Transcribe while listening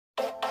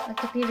My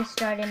computer's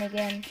starting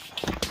again.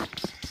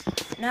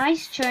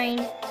 Nice train.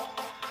 Oh,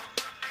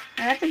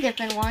 that's a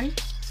different one.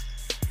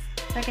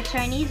 It's like a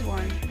Chinese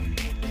one.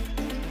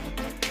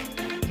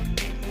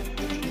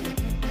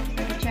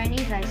 Like a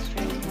Chinese ice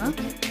train, huh?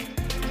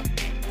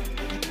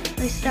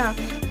 We stopped.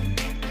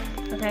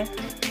 Okay.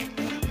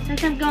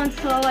 Since I'm going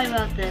slow, I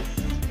wrote this.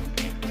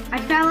 I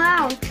fell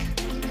out.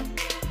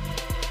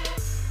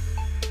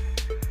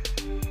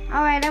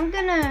 Alright, I'm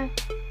gonna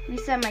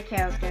reset my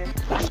character.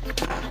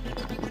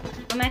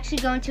 I'm actually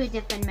going to a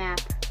different map.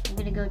 I'm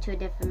gonna go to a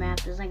different map.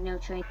 There's like no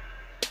train.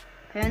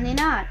 Apparently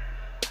not.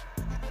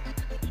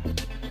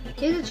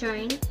 Here's a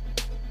train.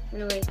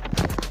 Anyway,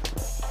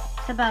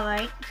 it's about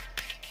right.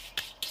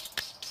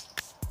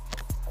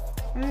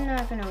 I'm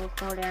not gonna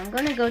record it. I'm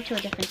gonna go to a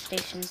different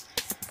station.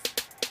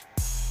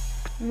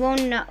 You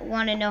won't not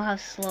want to know how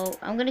slow.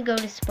 I'm gonna go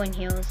to Spring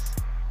Hills,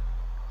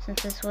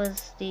 since this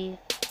was the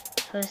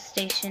first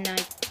station I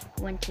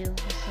went to.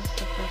 This is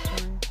the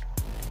first one.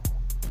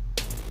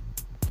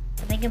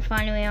 I think I'm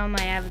finally on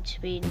my average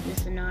speed. This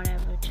is not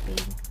average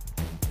speed.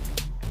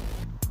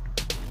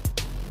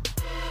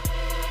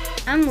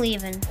 I'm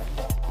leaving.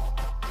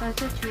 So I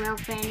switch to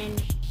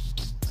Railfanning.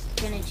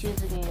 Gonna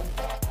choose a game.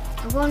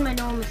 I'm going my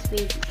normal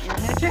speed.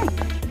 And no train.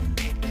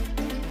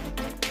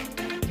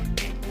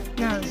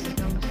 No, this is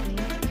normal speed.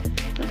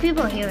 There are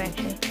people here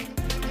actually.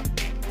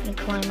 You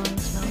climb on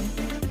the snow.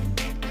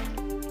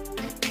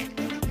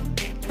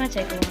 It's gonna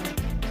take a while.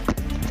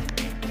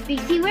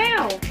 BC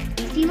Rail!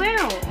 BC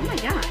Rail! Oh my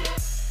god.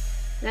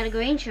 Got a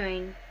grain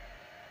train.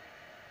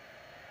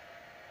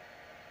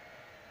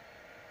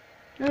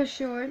 Oh,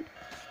 short.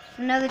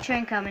 Another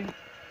train coming.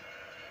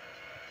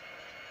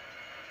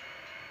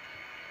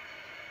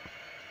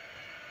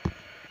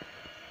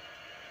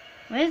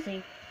 Where is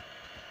he?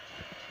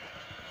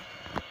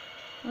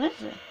 What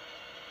is it?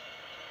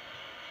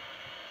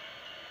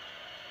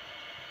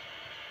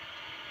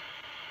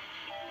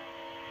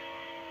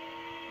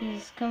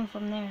 He's coming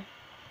from there.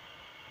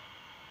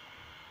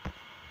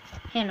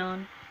 Hang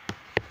on.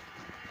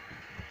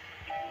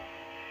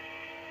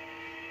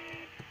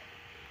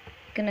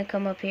 Gonna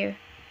come up here.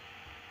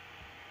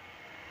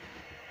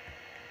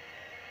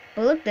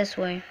 But look this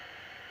way.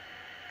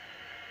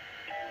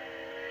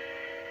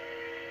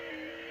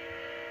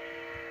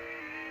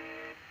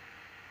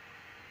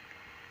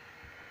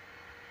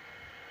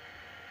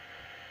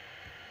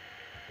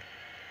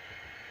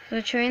 Is there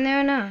a train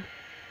there or not?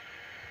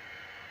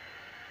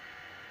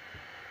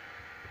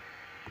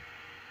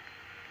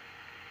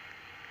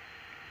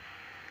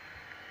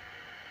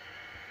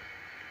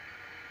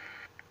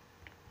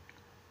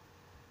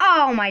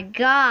 Oh my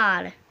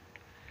god!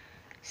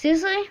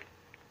 Seriously?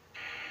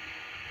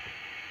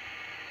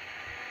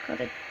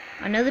 Got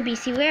another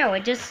BC Rail.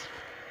 It just...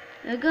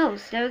 There it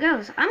goes. There it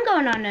goes. I'm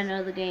going on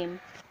another game.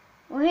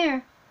 Well,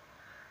 here.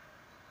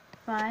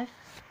 5.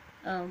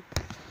 Oh.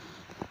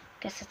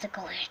 Guess it's a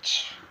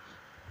glitch.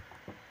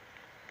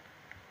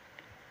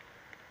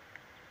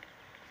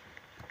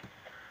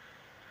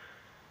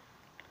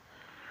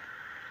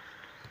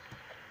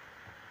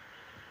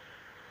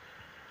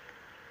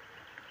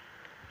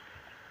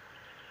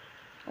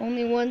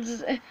 Only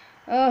one's...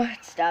 Oh,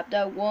 it stopped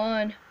at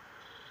 1.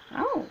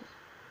 Oh.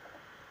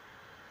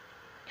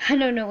 I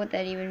don't know what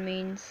that even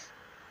means.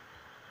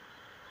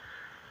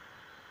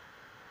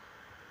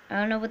 I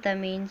don't know what that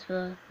means,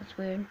 but that's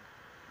weird.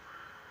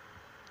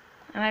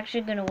 I'm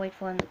actually gonna wait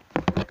for him.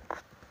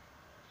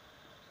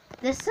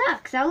 This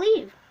sucks. I'll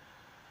leave.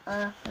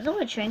 There's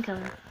a train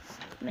coming.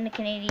 I'm in a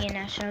Canadian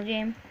national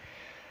game.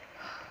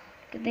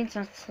 Good thing it's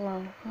not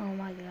slow. Oh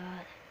my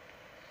god.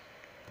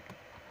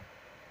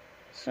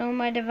 So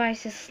my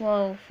device is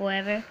slow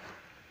forever.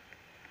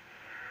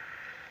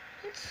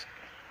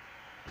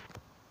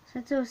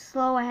 Since it was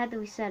slow, I had to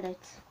reset it.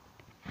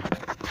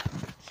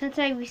 Since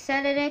I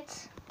resetted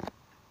it,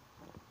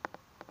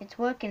 it's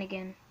working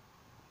again.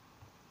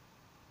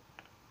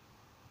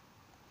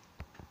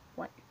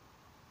 What?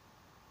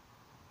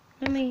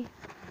 Let me...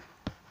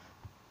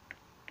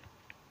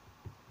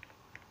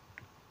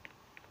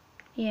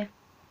 Yeah.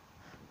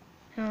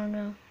 I don't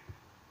know.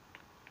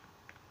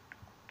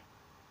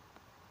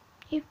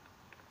 Here.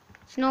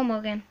 It's normal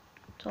again.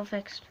 It's all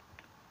fixed.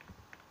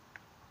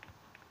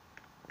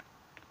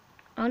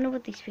 I don't know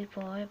what these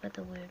people are, but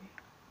they're weird.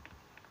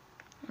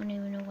 I don't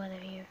even know why they're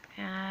here.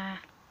 Ah.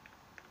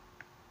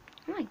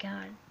 Oh my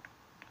god.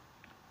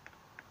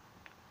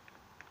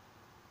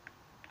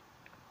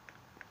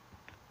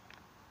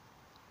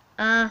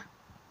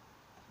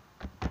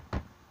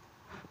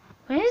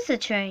 Where is the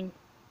train?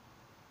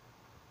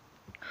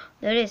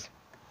 There it is.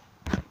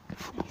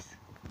 Nice.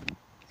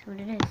 That's what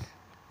it is.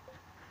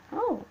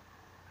 Oh.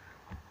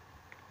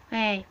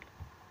 Hey.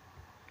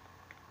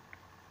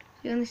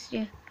 You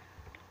understand?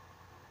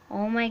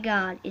 Oh my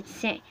god,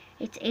 it's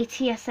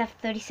ATSF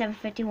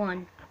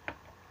 3751.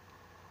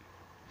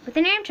 With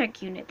an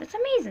Amtrak unit. That's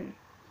amazing.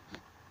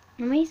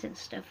 Amazing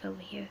stuff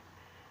over here.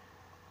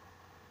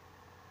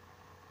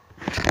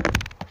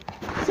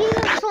 See,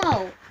 that's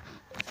slow.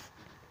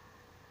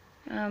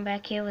 I'm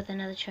back here with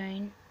another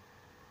train.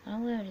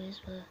 don't know where it is,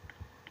 but it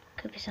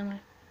could be somewhere.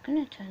 I'm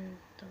gonna turn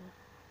the...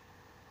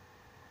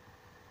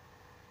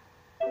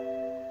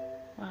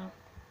 Wow.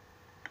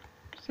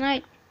 It's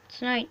night.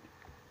 It's night.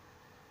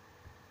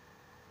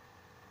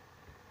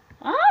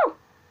 Oh!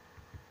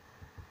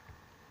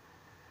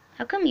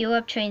 How come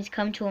Europe trains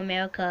come to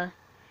America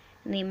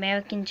and the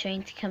American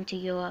trains come to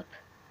Europe?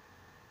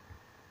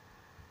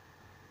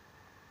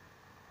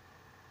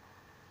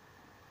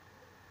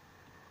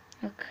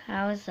 Look,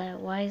 how is that?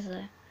 Why is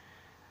that?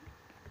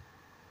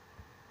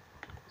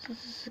 So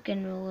this is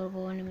getting a little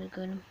boring and we're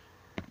good.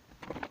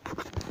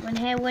 Went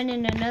ahead, went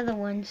in another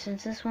one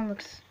since this one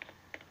looks...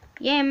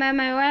 Yeah, I'm at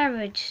my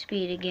average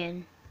speed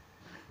again.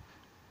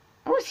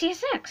 Oh,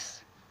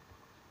 CSX!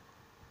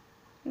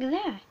 Look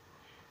at that.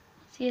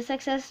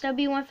 CSX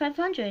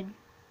SW1500.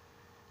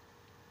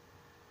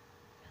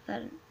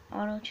 That an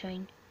auto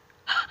train.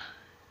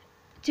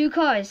 2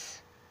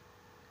 cars.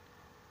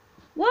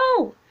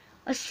 Whoa!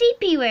 A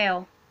CP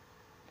rail.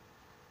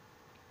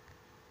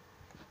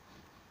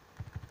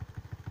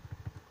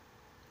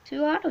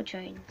 2 auto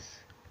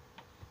trains.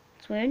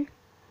 That's weird.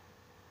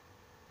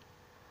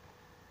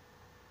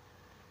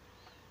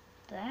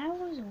 That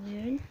was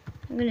weird.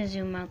 I'm gonna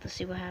zoom out to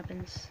see what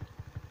happens.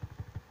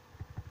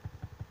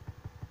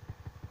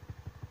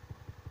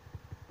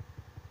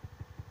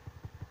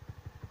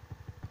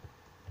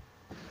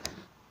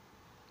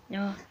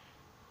 No.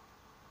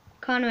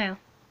 Conrail.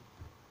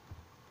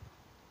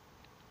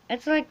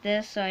 It's like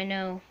this, so I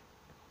know.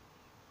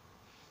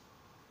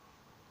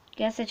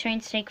 Guess the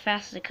trains take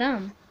fast to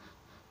come.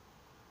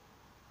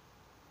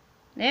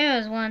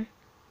 There's one.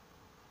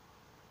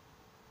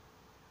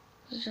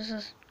 It's just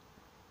a...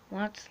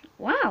 What?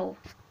 Wow!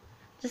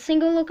 It's a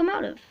single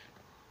locomotive.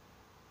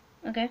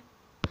 Okay.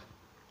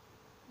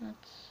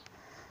 That's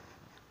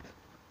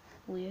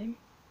weird.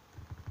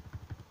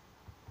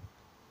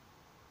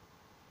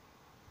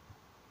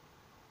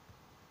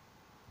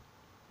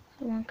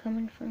 The one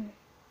coming from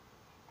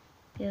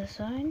the other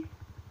side?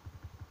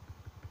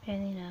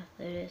 Apparently not.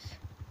 There it is.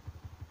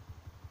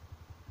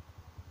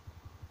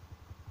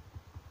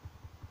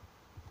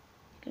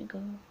 Gonna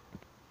go.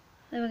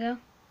 There we go.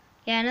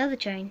 Yeah, another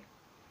train.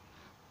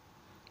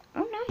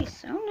 Oh,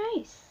 nice. Oh,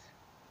 nice.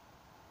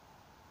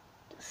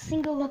 A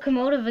single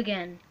locomotive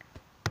again.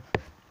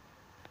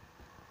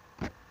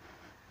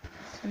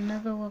 It's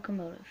another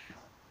locomotive.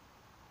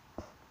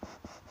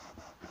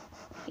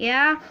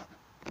 Yeah.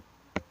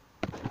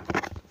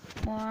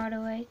 More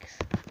auto wakes.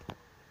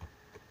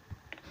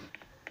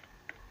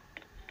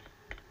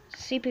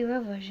 CP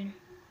rail version.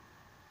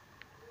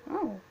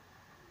 Oh.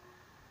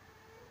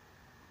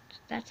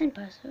 That's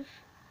impressive.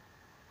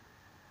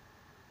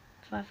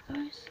 5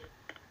 cars.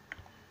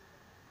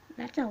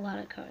 That's a lot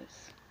of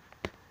cars.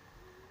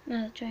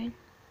 Another train.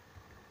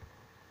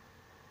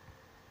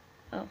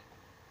 Oh.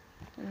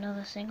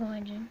 Another single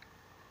engine.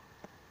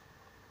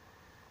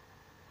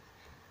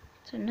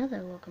 It's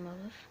another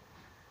locomotive.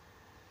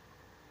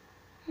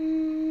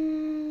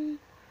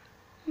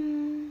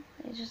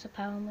 It's just a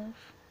power move.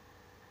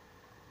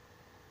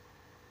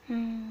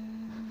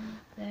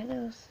 There it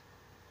goes.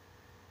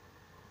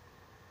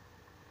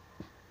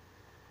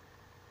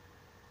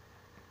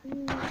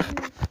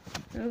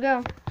 There we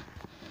go.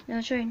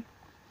 No train.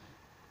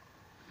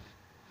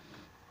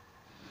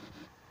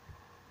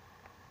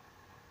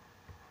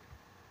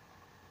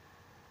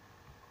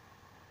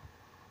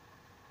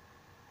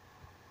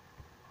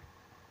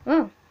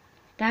 Whoa.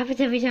 That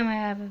happens every time I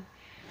have him.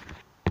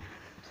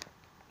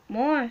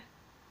 More.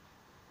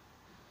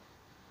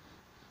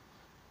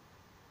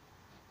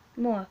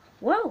 More.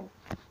 Whoa.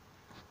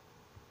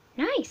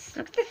 Nice.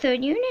 Look at the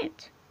 3rd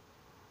unit.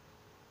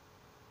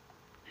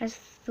 Has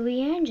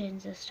 3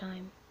 engines this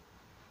time.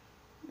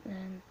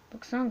 Then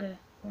looks longer.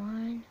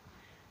 1,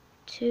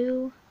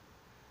 2,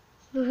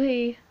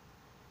 3,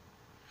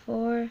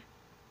 4,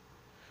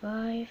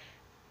 5,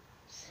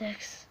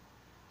 6,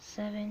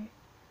 7,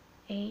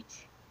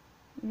 8,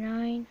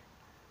 9,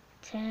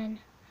 10,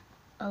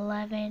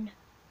 11,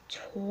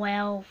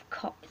 12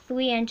 cars.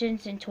 3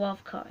 engines and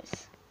 12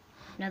 cars.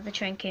 Another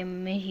train came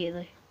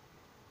immediately.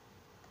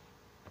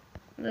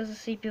 There's a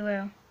CP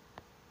rail.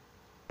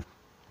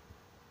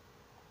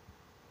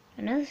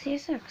 Another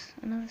CSX.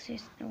 Another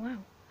CSX. Oh, wow.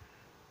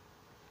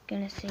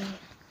 Gonna see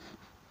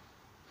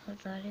what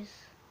that is.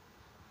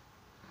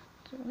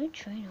 It's a weird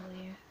train over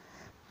here.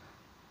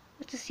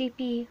 What's a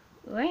CP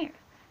rail?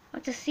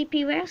 What's a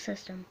CP rail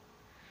system?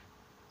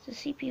 It's a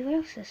CP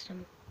rail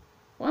system.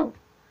 Whoa.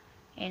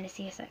 And a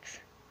CSX.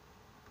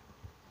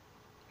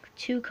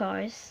 2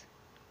 cars.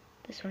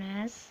 This one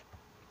has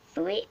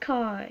 3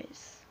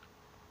 cars.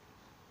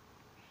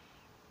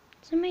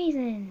 It's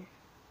amazing.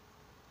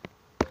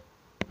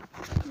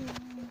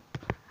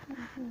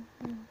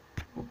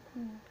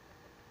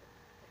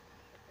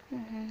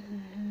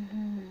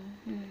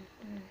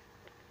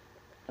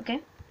 Okay.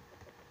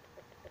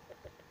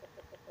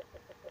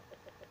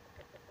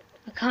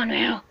 A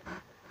Conrail.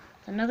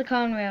 It's another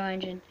Conrail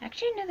engine.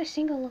 Actually, another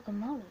single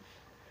locomotive.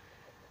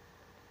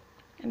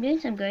 I'm doing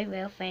some good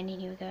rail fanning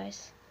here,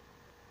 guys.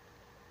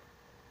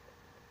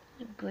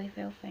 Great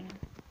Railfanning.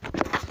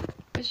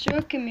 A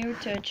short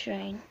commuter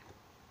train.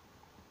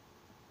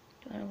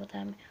 Don't know what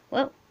that means.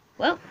 Whoa,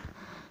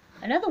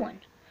 another one.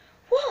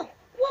 Whoa,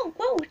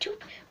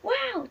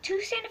 wow,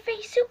 two Santa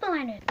Fe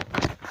Superliners.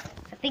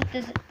 I think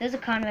there's a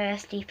Conrad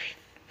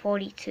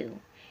SD42.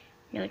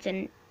 No, it's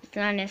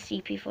not an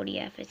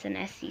SCP-40F. It's an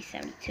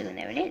SC-72, and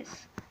there it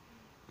is.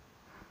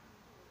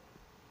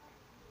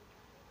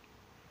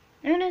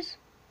 There it is.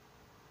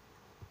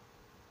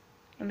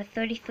 Number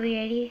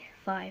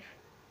 3385.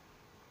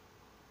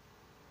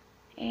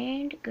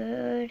 And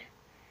goodbye.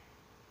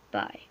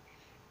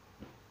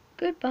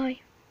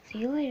 Goodbye. See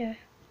you later.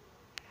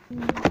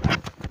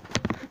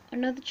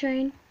 Another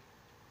train.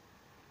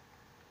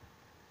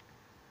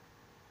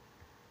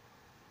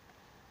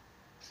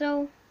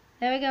 So,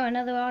 there we go,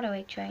 another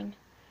auto train.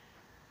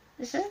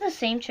 This is the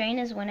same train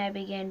as when I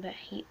began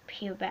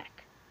here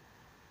back.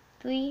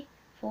 3,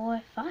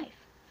 4, 5.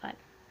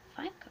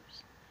 5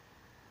 cars.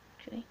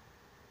 Actually.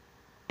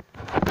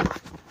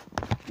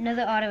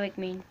 Another auto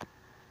mean.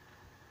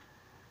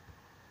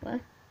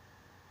 What?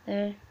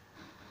 There.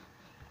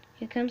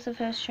 Here comes the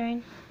first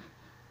train.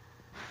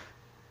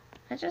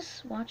 I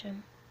just watch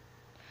him.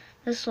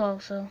 This is slow,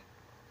 so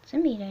it's a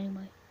meat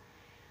anyway.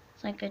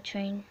 It's like a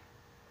train.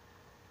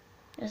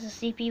 There's the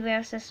CP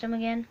rail system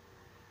again.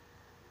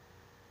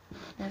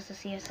 There's the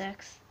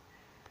CSX.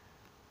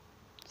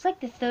 It's like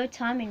the third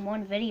time in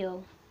one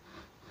video.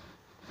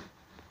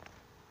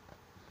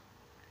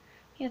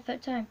 Yeah,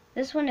 third time.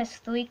 This one has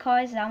 3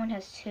 cars, that one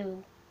has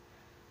 2.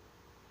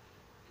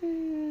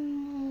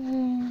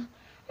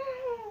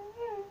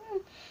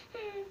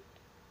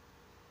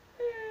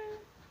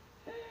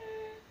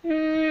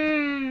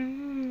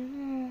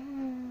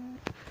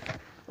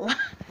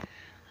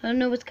 I don't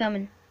know what's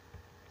coming.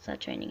 It's that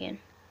train again.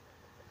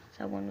 It's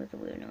that one with the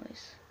weird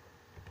noise.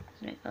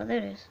 Isn't it? Oh, there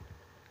it is.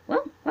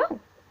 Whoa,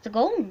 it's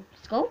golden.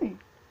 It's golden.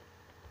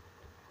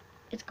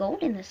 It's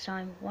golden this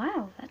time.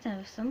 Wow, that's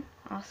awesome.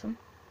 Awesome.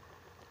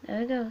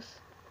 There it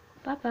goes.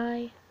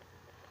 Bye-bye.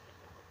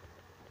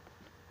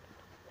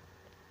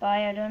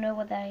 Bye, I don't know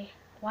what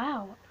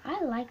wow,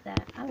 I like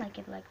that. I like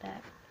it like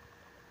that.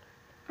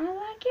 I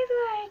like it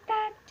like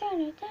that.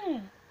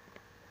 Da-da-da-da.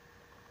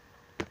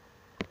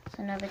 It's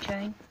another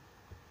train.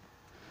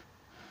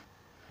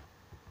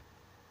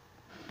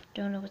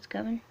 Don't know what's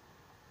coming.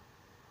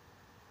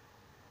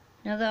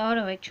 Another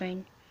auto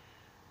train.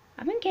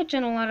 I've been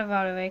catching a lot of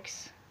auto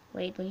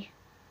lately.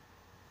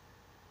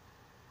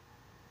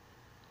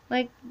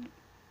 Like,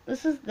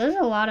 there's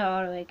a lot of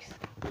auto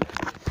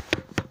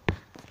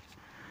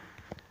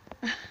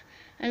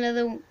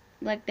Another,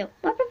 like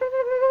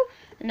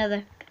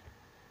another.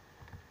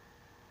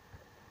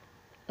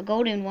 A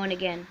golden one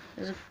again.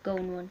 There's a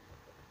golden one.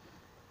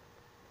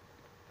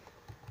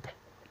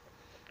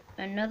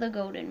 Another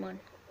golden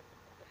one.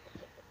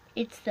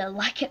 It's the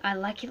I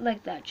like it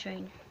like that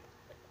train.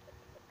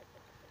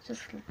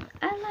 Just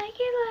I like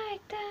it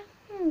like that.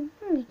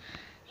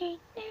 I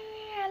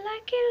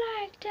like it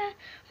like that.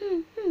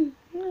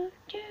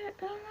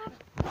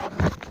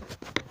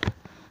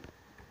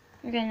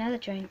 Okay, another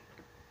train.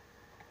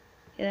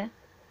 Hear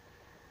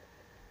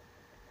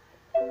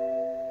that?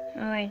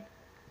 Alright.